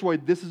live this way,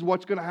 this is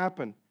what's going to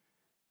happen.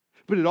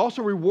 But it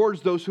also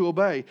rewards those who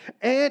obey.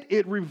 And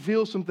it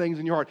reveals some things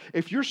in your heart.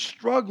 If you're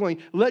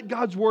struggling, let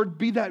God's word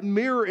be that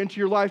mirror into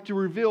your life to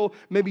reveal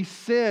maybe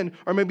sin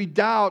or maybe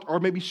doubt or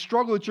maybe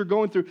struggle that you're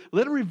going through.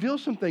 Let it reveal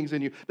some things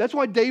in you. That's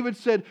why David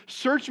said,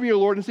 search me, O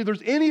Lord, and see if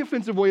there's any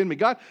offensive way in me.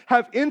 God,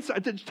 have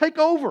insight. Take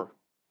over.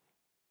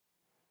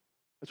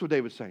 That's what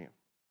David's saying.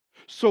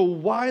 So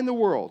why in the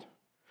world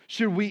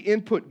should we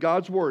input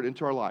God's word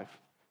into our life?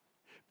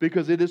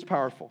 Because it is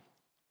powerful,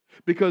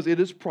 because it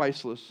is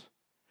priceless,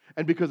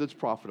 and because it's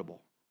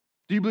profitable.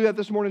 Do you believe that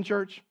this morning,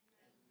 church?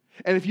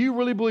 And if you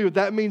really believe it,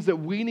 that means that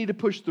we need to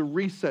push the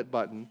reset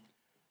button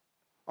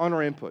on our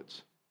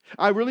inputs.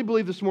 I really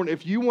believe this morning,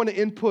 if you want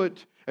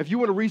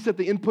to reset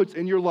the inputs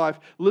in your life,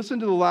 listen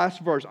to the last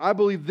verse. I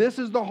believe this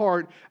is the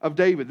heart of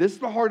David. This is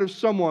the heart of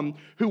someone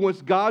who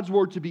wants God's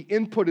word to be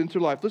input into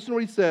life. Listen to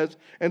what he says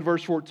in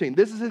verse 14.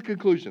 This is his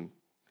conclusion.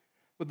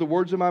 But the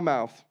words of my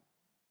mouth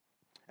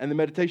and the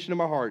meditation of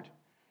my heart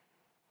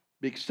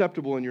be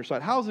acceptable in your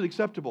sight. How is it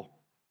acceptable?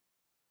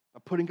 By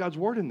putting God's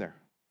word in there.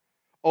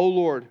 O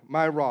Lord,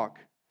 my rock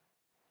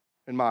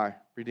and my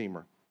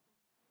redeemer.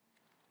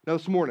 Now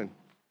this morning,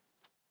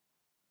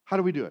 how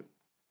do we do it?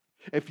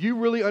 If you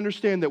really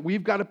understand that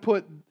we've got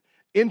to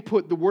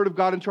input the word of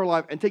God into our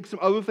life and take some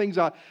other things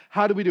out,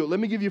 how do we do it? Let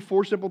me give you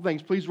 4 simple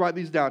things. Please write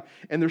these down.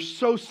 And they're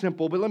so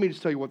simple, but let me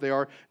just tell you what they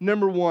are.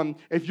 Number 1,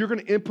 if you're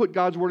going to input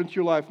God's word into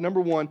your life, number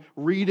 1,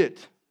 read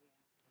it.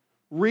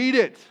 Read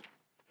it.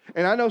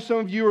 And I know some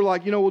of you are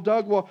like, well,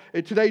 Doug,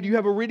 today do you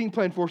have a reading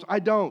plan for us? I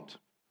don't.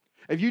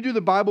 If you do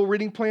the Bible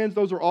reading plans,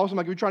 those are awesome.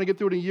 Like if you're trying to get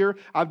through it in a year,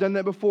 I've done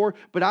that before.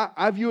 But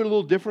I view it a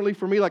little differently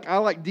for me. Like I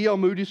like D.L.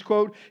 Moody's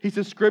quote. He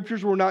says,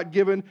 scriptures were not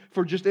given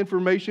for just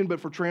information,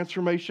 but for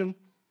transformation.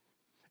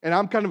 And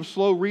I'm kind of a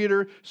slow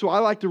reader, so I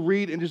like to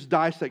read and just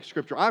dissect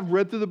Scripture. I've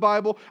read through the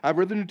Bible. I've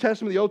read the New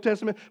Testament, the Old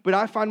Testament, but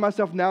I find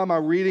myself now in my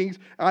readings,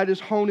 I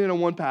just hone in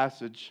on one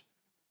passage.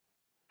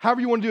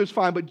 However you want to do it is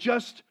fine, but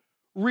just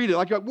read it.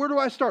 Like, where do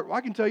I start? Well,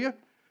 I can tell you.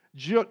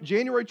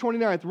 January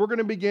 29th, we're going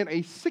to begin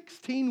a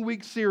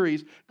 16-week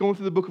series going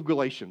through the book of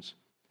Galatians.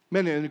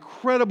 Man, an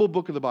incredible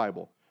book of the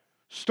Bible.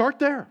 Start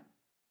there.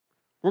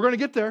 We're going to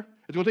get there.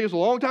 It's going to take us a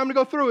long time to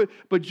go through it,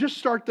 but just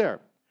start there.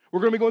 We're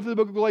going to be going through the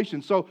book of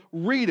Galatians. So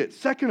read it.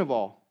 Second of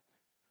all,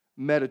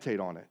 meditate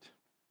on it.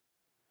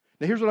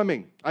 Now here's what I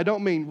mean. I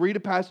don't mean read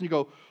a passage and you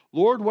go,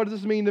 Lord, what does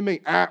this mean to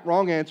me?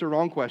 Wrong answer,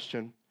 wrong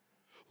question.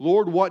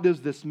 Lord, what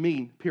does this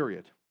mean?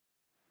 Period.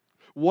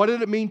 What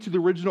did it mean to the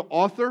original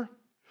author?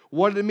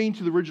 What did it mean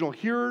to the original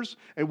hearers?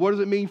 And what does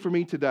it mean for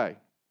me today?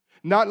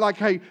 Not like,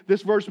 hey,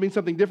 this verse means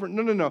something different.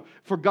 No.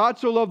 For God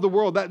so loved the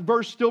world, that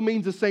verse still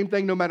means the same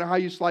thing no matter how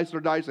you slice it or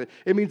dice it.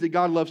 It means that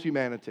God loves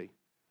humanity.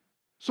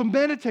 So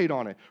meditate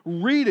on it.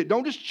 Read it.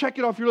 Don't just check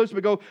it off your list,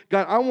 but go,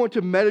 God, I want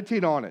to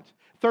meditate on it.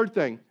 Third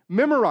thing,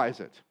 memorize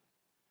it.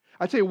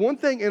 I tell you one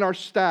thing in our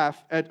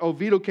staff at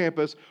Oviedo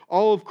campus,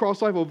 all of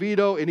Cross Life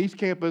Oviedo and East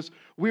Campus,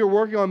 we are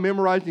working on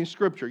memorizing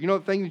Scripture. You know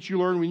the thing that you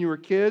learned when you were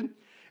a kid?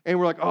 And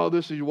we're like, oh,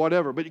 this is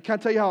whatever. But can I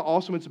tell you how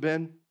awesome it's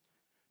been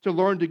to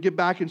learn to get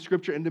back in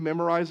Scripture and to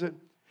memorize it?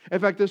 In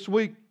fact, this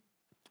week,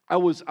 I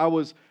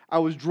I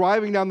was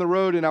driving down the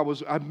road and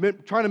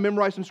I'm trying to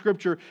memorize some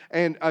scripture,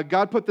 and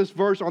God put this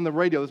verse on the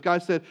radio. This guy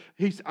said,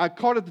 I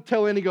caught it at the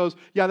tail end. He goes,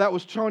 yeah, that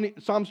was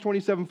Psalms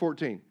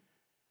 27:14.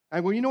 I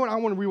go, you know what? I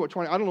want to read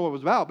I don't know what it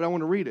was about, but I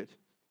want to read it.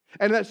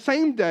 And that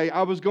same day,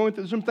 I was going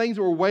through some things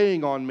that were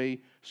weighing on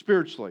me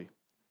spiritually.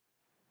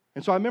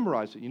 And so I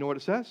memorized it. You know what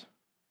it says?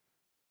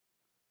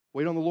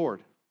 Wait on the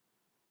Lord.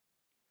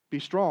 Be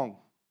strong.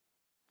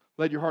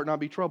 Let your heart not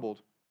be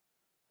troubled.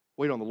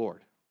 Wait on the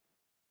Lord.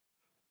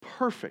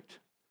 Perfect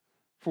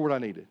for what I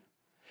needed.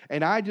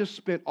 And I just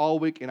spent all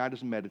week and I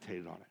just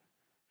meditated on it.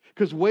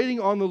 Because waiting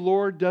on the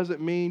Lord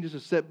doesn't mean just to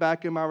sit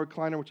back in my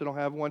recliner, which I don't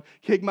have one,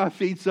 kick my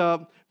feet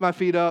up,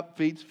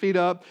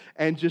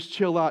 and just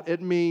chill out.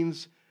 It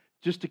means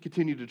just to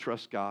continue to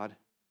trust God.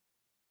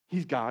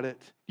 He's got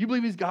it. You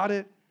believe He's got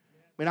it?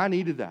 Man, I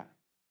needed that.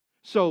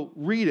 So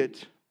read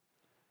it,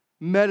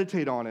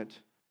 meditate on it,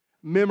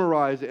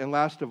 memorize it, and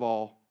last of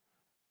all,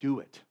 do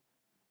it.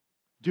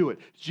 Do it.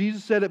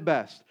 Jesus said it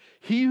best.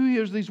 He who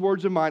hears these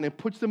words of mine and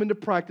puts them into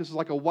practice is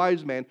like a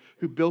wise man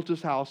who built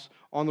his house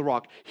on the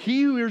rock.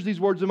 He who hears these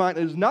words of mine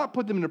and does not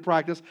put them into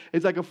practice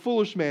is like a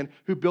foolish man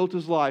who built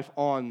his life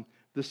on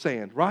the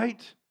sand.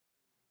 Right?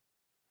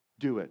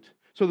 Do it.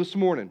 So this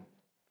morning,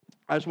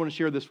 I just want to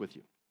share this with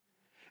you.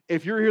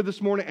 If you're here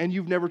this morning and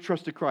you've never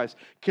trusted Christ,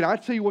 can I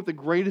tell you what the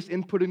greatest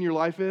input in your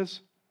life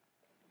is?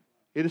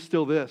 It is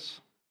still this.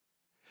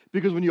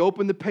 Because when you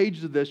open the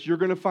pages of this, you're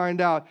going to find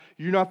out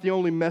you're not the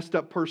only messed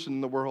up person in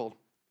the world.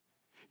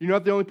 You're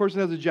not the only person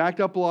that has a jacked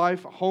up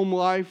life, a home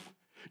life.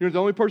 You're not the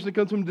only person that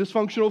comes from a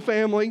dysfunctional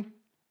family.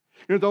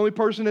 You're not the only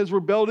person that has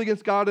rebelled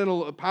against God in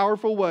a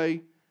powerful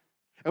way.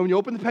 And when you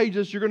open the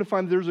pages, you're going to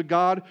find there's a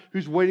God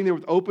who's waiting there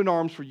with open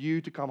arms for you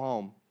to come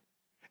home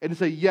and to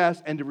say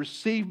yes and to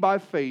receive by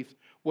faith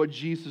what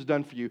Jesus has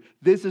done for you.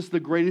 This is the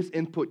greatest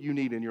input you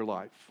need in your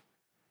life.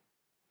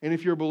 And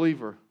if you're a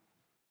believer,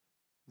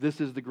 this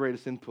is the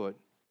greatest input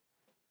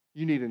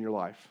you need in your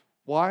life.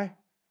 Why?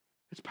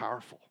 It's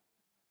powerful.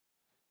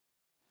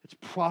 It's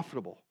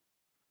profitable.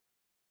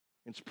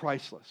 It's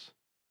priceless.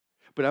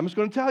 But I'm just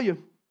going to tell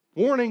you,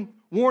 warning,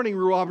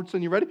 Rue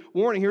Robertson, you ready?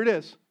 Warning, here it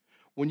is.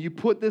 When you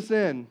put this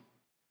in,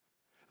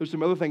 there's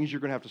some other things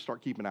you're going to have to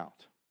start keeping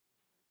out.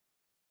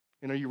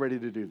 And are you ready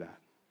to do that?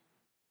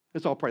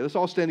 Let's all pray. Let's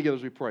all stand together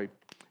as we pray.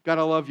 God,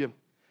 I love you.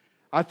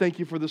 I thank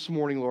you for this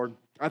morning, Lord.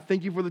 I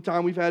thank you for the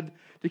time we've had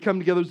to come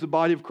together as the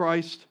body of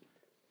Christ.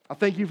 I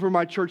thank you for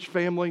my church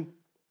family.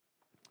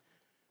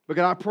 But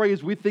God, I pray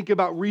as we think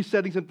about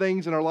resetting some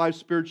things in our lives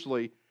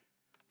spiritually,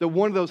 that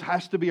one of those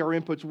has to be our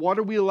inputs. What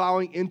are we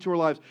allowing into our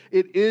lives?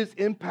 It is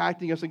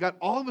impacting us. And God,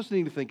 all of us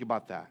need to think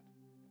about that.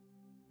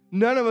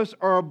 None of us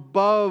are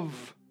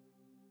above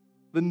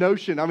the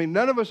notion. I mean,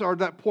 none of us are at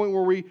that point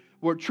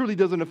where it truly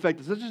doesn't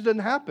affect us. This just doesn't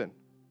happen.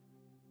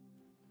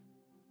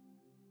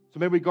 So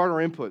maybe we guard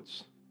our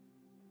inputs.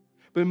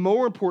 But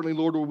more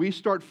importantly, Lord, will we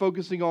start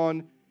focusing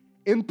on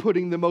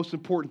inputting the most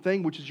important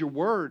thing, which is your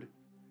word.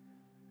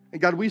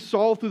 And God, we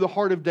saw through the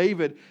heart of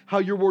David how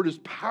your word is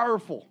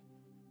powerful.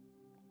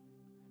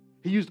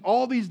 He used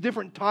all these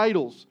different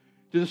titles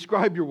to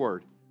describe your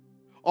word.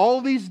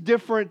 All these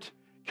different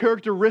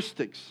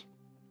characteristics.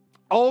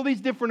 All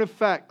these different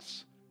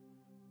effects.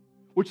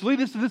 Which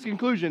lead us to this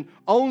conclusion.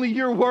 Only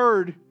your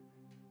word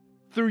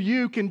through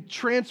you can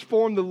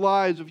transform the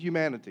lives of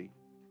humanity.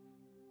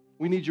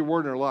 We need your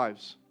word in our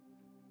lives.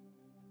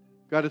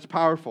 God, it's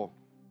powerful.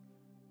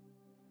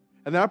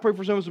 And then I pray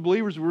for some of us as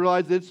believers who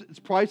realize that it's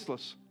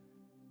priceless.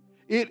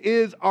 It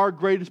is our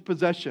greatest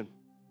possession.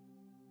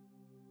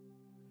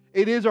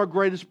 It is our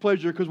greatest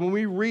pleasure because when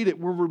we read it,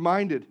 we're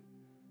reminded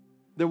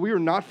that we are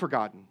not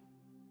forgotten.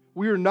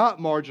 We are not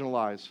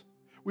marginalized.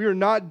 We are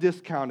not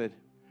discounted.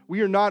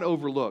 We are not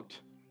overlooked.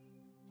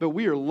 But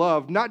we are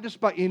loved not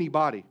just by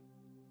anybody,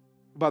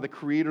 but by the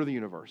Creator of the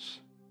universe.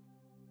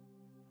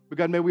 But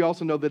God, may we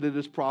also know that it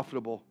is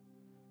profitable.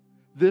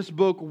 This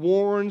book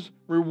warns,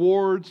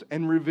 rewards,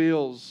 and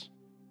reveals.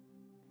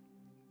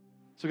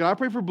 So God, I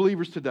pray for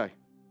believers today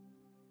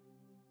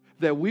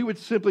that we would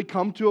simply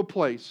come to a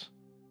place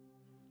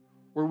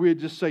where we would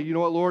just say, you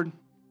know what, Lord?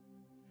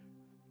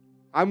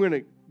 I'm going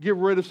to get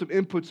rid of some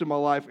inputs in my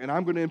life, and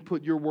I'm going to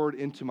input your word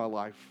into my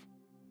life.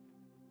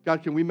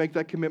 God, can we make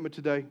that commitment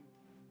today?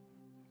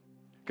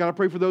 God, I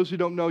pray for those who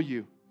don't know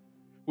you.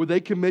 Would they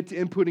commit to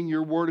inputting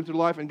your word into their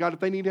life? And God, if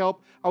they need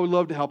help, I would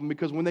love to help them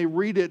because when they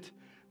read it,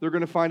 they're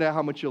going to find out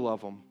how much you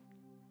love them.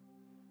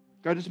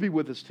 God, just be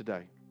with us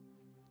today.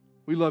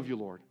 We love you,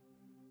 Lord.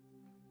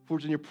 For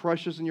it's in your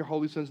precious and your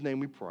holy Son's name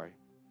we pray.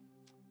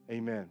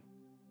 Amen.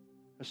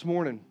 This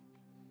morning,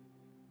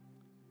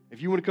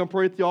 if you want to come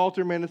pray at the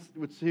altar, man,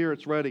 it's here,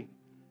 it's ready.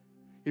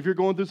 If you're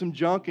going through some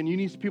junk and you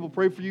need people to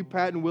pray for you,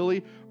 Pat and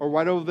Willie are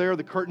right over there.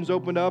 The curtains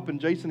opened up and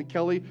Jason and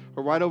Kelly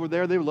are right over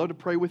there. They would love to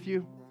pray with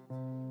you.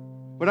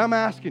 But I'm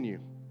asking you,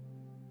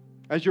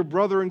 as your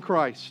brother in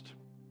Christ,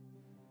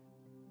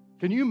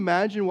 can you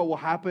imagine what will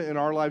happen in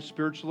our lives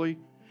spiritually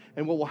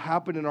and what will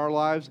happen in our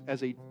lives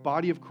as a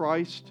body of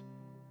Christ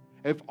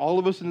if all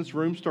of us in this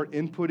room start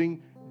inputting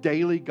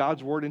daily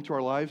God's word into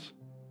our lives?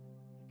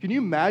 Can you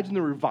imagine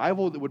the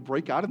revival that would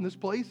break out in this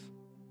place?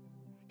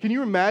 Can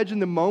you imagine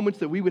the moments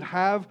that we would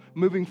have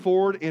moving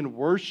forward in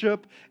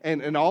worship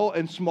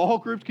and small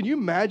groups? Can you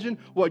imagine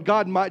what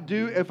God might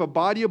do if a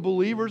body of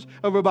believers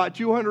of about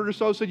 200 or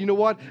so said, you know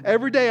what,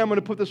 every day I'm going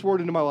to put this word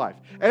into my life.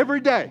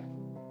 Every day.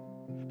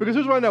 Because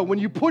here's what I know. When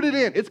you put it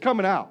in, it's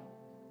coming out.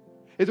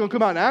 It's going to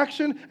come out in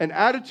action and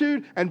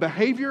attitude and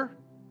behavior.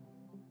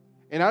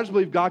 And I just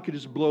believe God could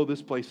just blow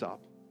this place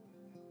up.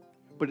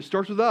 But it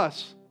starts with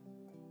us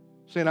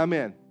saying, I'm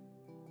in.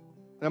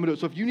 And I'm going to do it.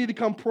 So if you need to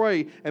come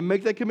pray and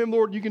make that commitment,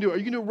 Lord, you can do it. Or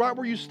you can do it right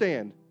where you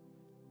stand.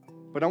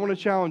 But I want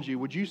to challenge you.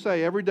 Would you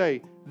say every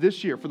day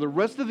this year, for the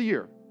rest of the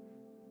year,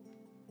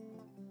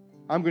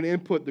 I'm going to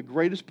input the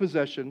greatest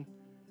possession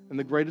and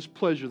the greatest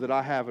pleasure that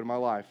I have in my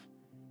life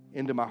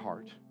into my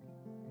heart.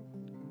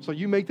 So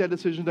you make that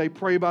decision today.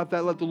 Pray about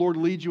that. Let the Lord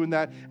lead you in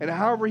that. And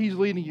however He's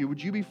leading you,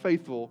 would you be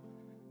faithful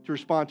to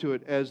respond to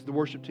it as the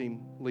worship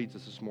team leads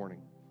us this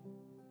morning?